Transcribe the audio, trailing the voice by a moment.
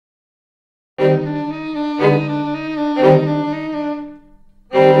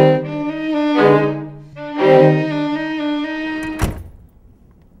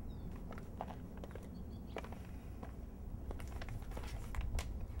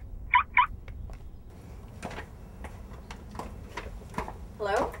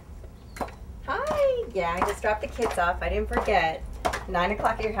Yeah, I just dropped the kids off. I didn't forget. 9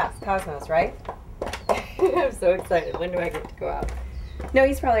 o'clock at your house, Cosmos, right? I'm so excited. When do I get to go out? No,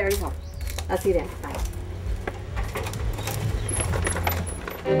 he's probably already home. I'll see you then. Bye.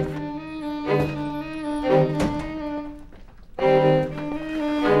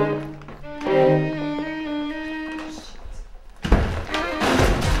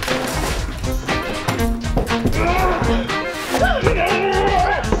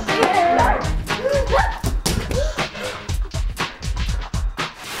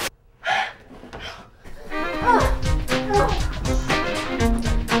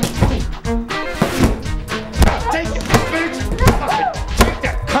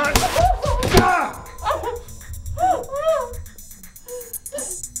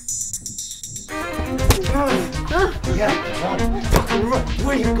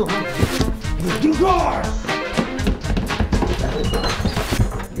 Where you going? You go!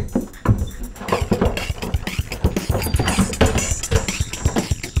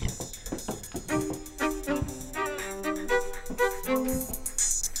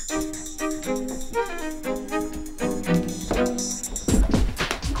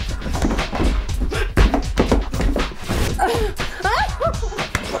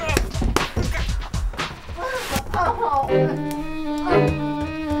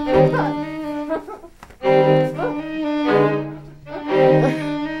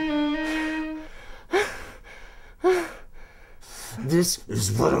 This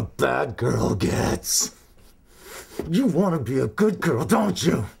is what a bad girl gets. You want to be a good girl, don't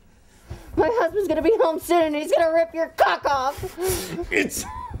you? My husband's gonna be home soon and he's gonna rip your cock off. It's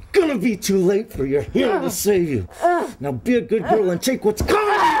gonna be too late for your hero to save you. Now be a good girl and take what's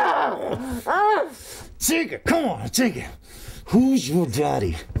coming. Take it, come on, take it. Who's your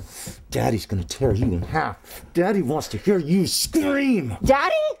daddy? Daddy's gonna tear you in half. Daddy wants to hear you scream.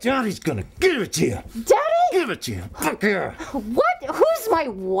 Daddy? Daddy's gonna give it to you. Daddy? Give it to you. Look here. What? Who's my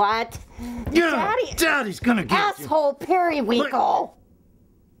what? Yeah, Daddy? Daddy's gonna give it to you. Asshole periwinkle.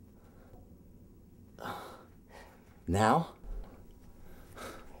 Now?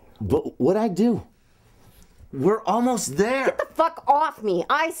 But what'd I do? We're almost there. Get the fuck off me.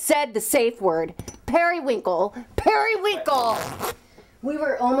 I said the safe word. Periwinkle. Periwinkle. We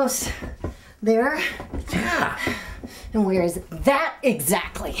were almost there. Yeah. And where is that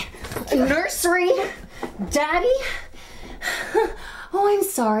exactly? A nursery? Daddy? Oh, I'm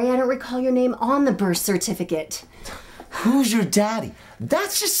sorry. I don't recall your name on the birth certificate. Who's your daddy?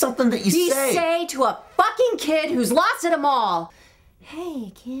 That's just something that you say. You say to a fucking kid who's lost at a mall.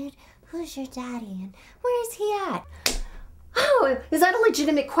 Hey, kid, who's your daddy and where is he at? Oh, is that a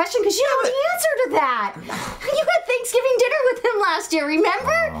legitimate question? Because you know the answer to that. You had Thanksgiving dinner with him last year,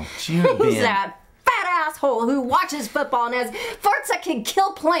 remember? Oh, Jim, He's that fat asshole who watches football and has farts that can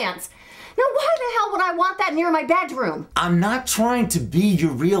kill plants. Now, why the hell would I want that near my bedroom? I'm not trying to be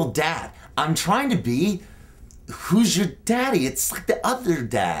your real dad. I'm trying to be who's your daddy. It's like the other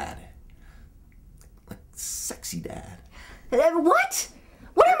dad. Like sexy dad. What?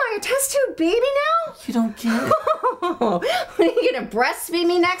 What am I, a test tube baby now? You don't get it. Are you gonna breastfeed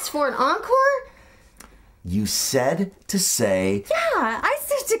me next for an encore? You said to say... Yeah, I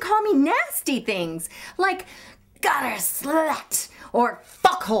said to call me nasty things, like gutter slut or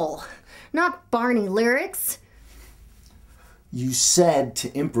fuckhole, not Barney lyrics. You said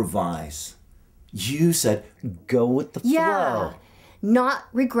to improvise. You said go with the flow. Yeah, not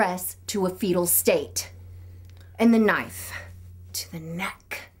regress to a fetal state. And the knife to the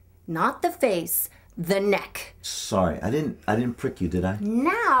neck, not the face, the neck. Sorry, I didn't prick you, did I?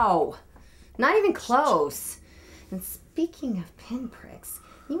 Now, not even close. And speaking of pinpricks,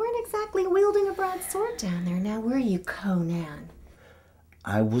 you weren't exactly wielding a broadsword down there, now were you, Conan?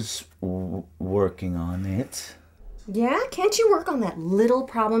 I was working on it. Yeah? Can't you work on that little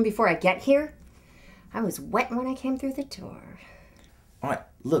problem before I get here? I was wet when I came through the door. All right,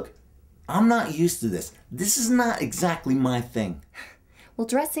 look, I'm not used to this. This is not exactly my thing. Well,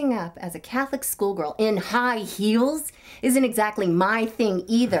 dressing up as a Catholic schoolgirl in high heels isn't exactly my thing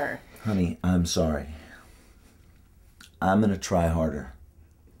either. Honey, I'm sorry. I'm gonna try harder.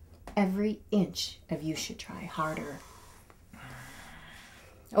 Every inch of you should try harder.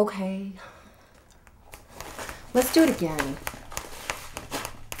 Okay. Let's do it again.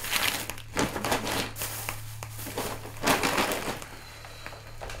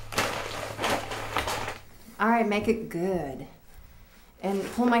 All right, make it good. And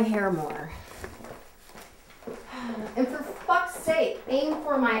pull my hair more. And for fuck's sake, aim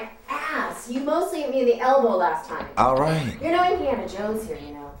for my ass. You mostly hit me in the elbow last time. All right. You're no Indiana Jones here,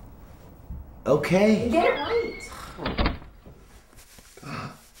 you know. Okay. Get it right.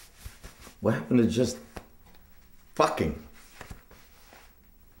 What happened to just fucking?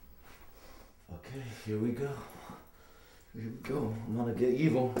 Okay, here we go. Here we go. I'm gonna get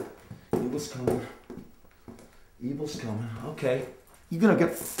evil. Evil's coming. Evil's coming. Okay. You're gonna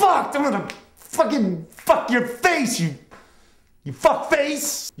get fucked! I'm gonna fucking fuck your face, you fuck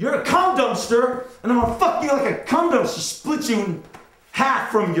face! You're a cum dumpster, and I'm gonna fuck you like a cum dumpster, split you in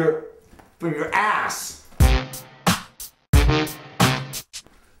half from your ass.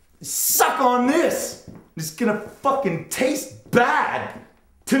 Suck on this! It's gonna fucking taste bad,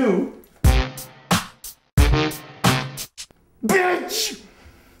 too. Bitch!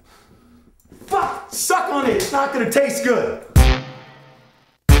 Fuck! Suck on it! It's not gonna taste good!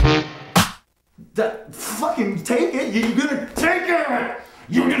 That fucking take it! You're gonna take it!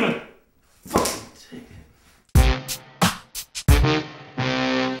 You're gonna fucking take it.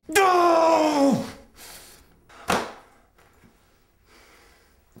 No!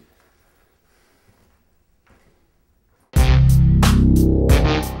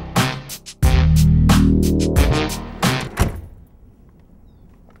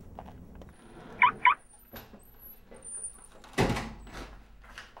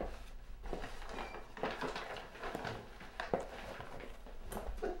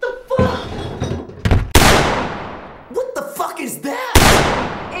 Is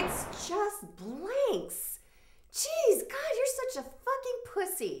that? It's just blanks. Jeez, God, you're such a fucking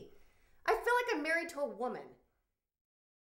pussy. I feel like I'm married to a woman.